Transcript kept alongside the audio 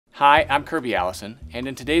Hi, I'm Kirby Allison, and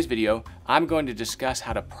in today's video, I'm going to discuss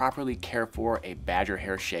how to properly care for a badger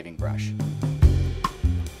hair shaving brush.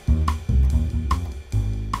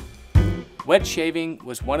 Wet shaving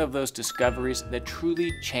was one of those discoveries that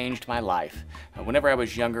truly changed my life. Whenever I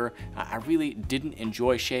was younger, I really didn't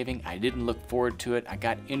enjoy shaving. I didn't look forward to it. I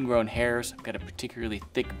got ingrown hairs, I've got a particularly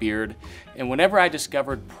thick beard. And whenever I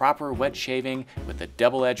discovered proper wet shaving with a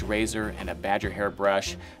double-edged razor and a badger hair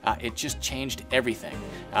brush, it just changed everything.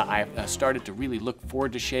 I started to really look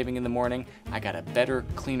forward to shaving in the morning. I got a better,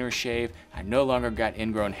 cleaner shave. I no longer got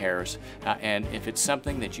ingrown hairs. And if it's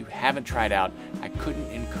something that you haven't tried out, I couldn't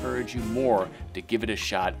encourage you more to give it a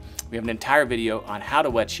shot. We have an entire video on how to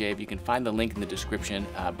wet shave. You can find the link in the description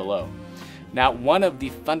below. Now, one of the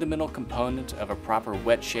fundamental components of a proper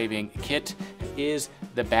wet shaving kit is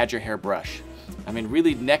the badger hair brush. I mean,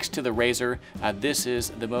 really, next to the razor, this is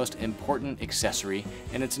the most important accessory,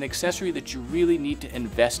 and it's an accessory that you really need to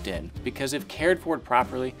invest in, because if cared for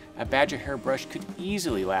properly, a badger hair brush could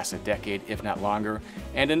easily last a decade, if not longer,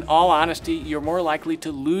 and in all honesty, you're more likely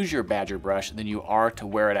to lose your badger brush than you are to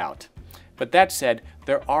wear it out. But that said,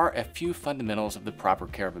 there are a few fundamentals of the proper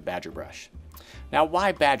care of a badger brush. Now,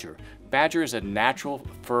 why badger? Badger is a natural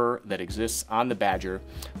fur that exists on the badger.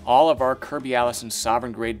 All of our Kirby Allison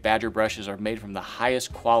sovereign grade badger brushes are made from the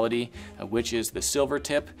highest quality, which is the silver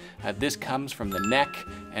tip. This comes from the neck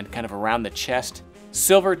and kind of around the chest.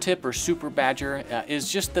 Silver tip or super badger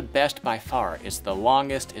is just the best by far. It's the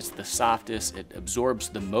longest, it's the softest, it absorbs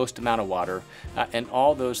the most amount of water, and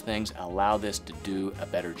all those things allow this to do a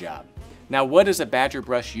better job. Now, what is a badger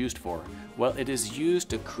brush used for? Well, it is used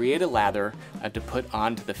to create a lather to put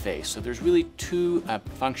onto the face. So there's really two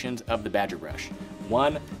functions of the badger brush.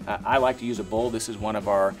 One, I like to use a bowl. This is one of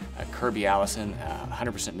our Kirby Allison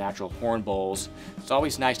 100% natural horn bowls. It's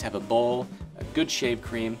always nice to have a bowl, a good shave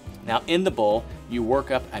cream. Now, in the bowl, you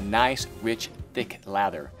work up a nice, rich, thick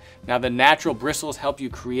lather. Now, the natural bristles help you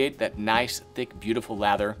create that nice, thick, beautiful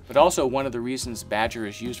lather, but also one of the reasons badger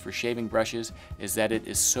is used for shaving brushes is that it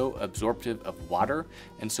is so absorptive of water,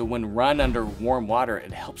 and so when run under warm water,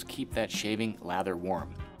 it helps keep that shaving lather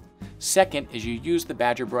warm. Second is you use the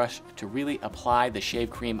badger brush to really apply the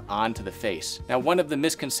shave cream onto the face. Now, one of the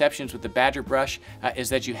misconceptions with the badger brush is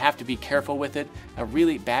that you have to be careful with it.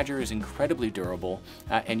 Really, badger is incredibly durable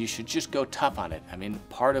and you should just go tough on it. I mean,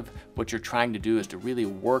 part of what you're trying to do is to really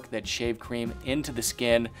work that shave cream into the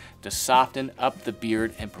skin to soften up the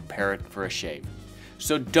beard and prepare it for a shave.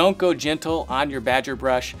 So don't go gentle on your badger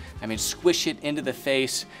brush. I mean, squish it into the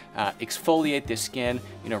face, exfoliate the skin,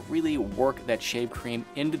 really work that shave cream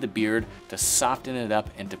into the beard to soften it up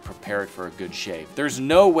and to prepare it for a good shave. There's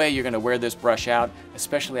no way you're gonna wear this brush out,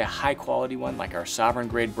 especially a high quality one like our sovereign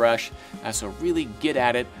grade brush. So really get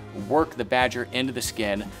at it, work the badger into the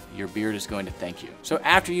skin. Your beard is going to thank you. So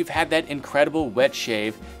after you've had that incredible wet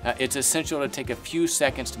shave, it's essential to take a few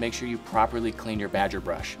seconds to make sure you properly clean your badger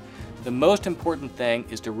brush. The most important thing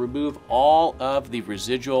is to remove all of the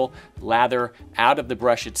residual lather out of the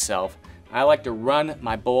brush itself. I like to run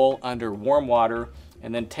my bowl under warm water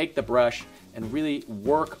and then take the brush and really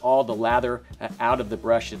work all the lather out of the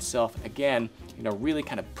brush itself. Again, really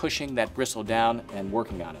kind of pushing that bristle down and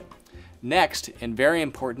working on it. Next, and very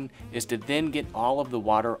important, is to then get all of the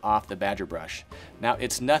water off the badger brush. Now,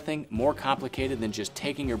 it's nothing more complicated than just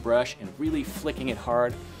taking your brush and really flicking it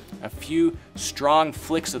hard. A few strong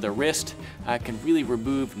flicks of the wrist can really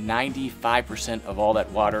remove 95% of all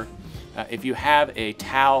that water. If you have a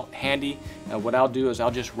towel handy, what I'll do is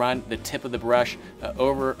I'll just run the tip of the brush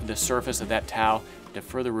over the surface of that towel to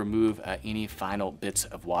further remove any final bits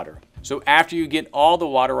of water. So after you get all the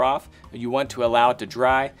water off, you want to allow it to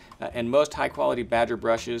dry, and most high quality badger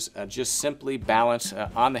brushes just simply balance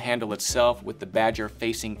on the handle itself with the badger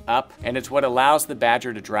facing up, and it's what allows the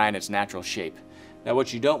badger to dry in its natural shape. Now,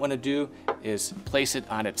 what you don't want to do is place it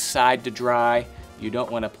on its side to dry. You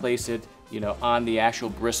don't want to place it, on the actual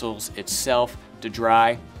bristles itself to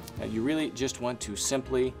dry. You really just want to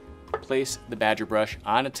simply place the badger brush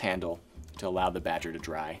on its handle to allow the badger to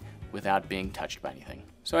dry without being touched by anything.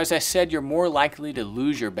 So as I said, you're more likely to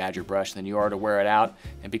lose your badger brush than you are to wear it out.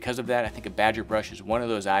 And because of that, I think a badger brush is one of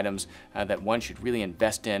those items that one should really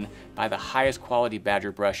invest in. Buy the highest quality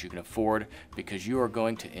badger brush you can afford, because you are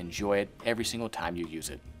going to enjoy it every single time you use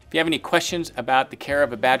it. If you have any questions about the care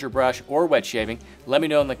of a badger brush or wet shaving, let me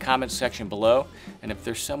know in the comments section below. And if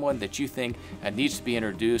there's someone that you think needs to be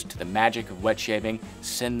introduced to the magic of wet shaving,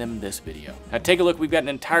 send them this video. Now take a look, we've got an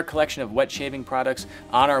entire collection of wet shaving products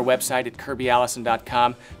on our website at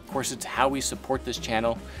kirbyallison.com. course, it's how we support this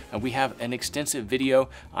channel. We have an extensive video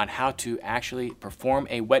on how to actually perform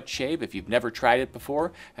a wet shave. If you've never tried it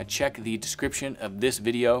before, check the description of this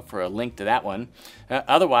video for a link to that one.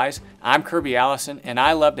 Otherwise, I'm Kirby Allison, and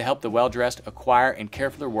I love to help the well-dressed acquire and care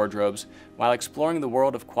for their wardrobes while exploring the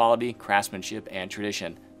world of quality, craftsmanship, and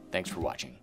tradition. Thanks for watching.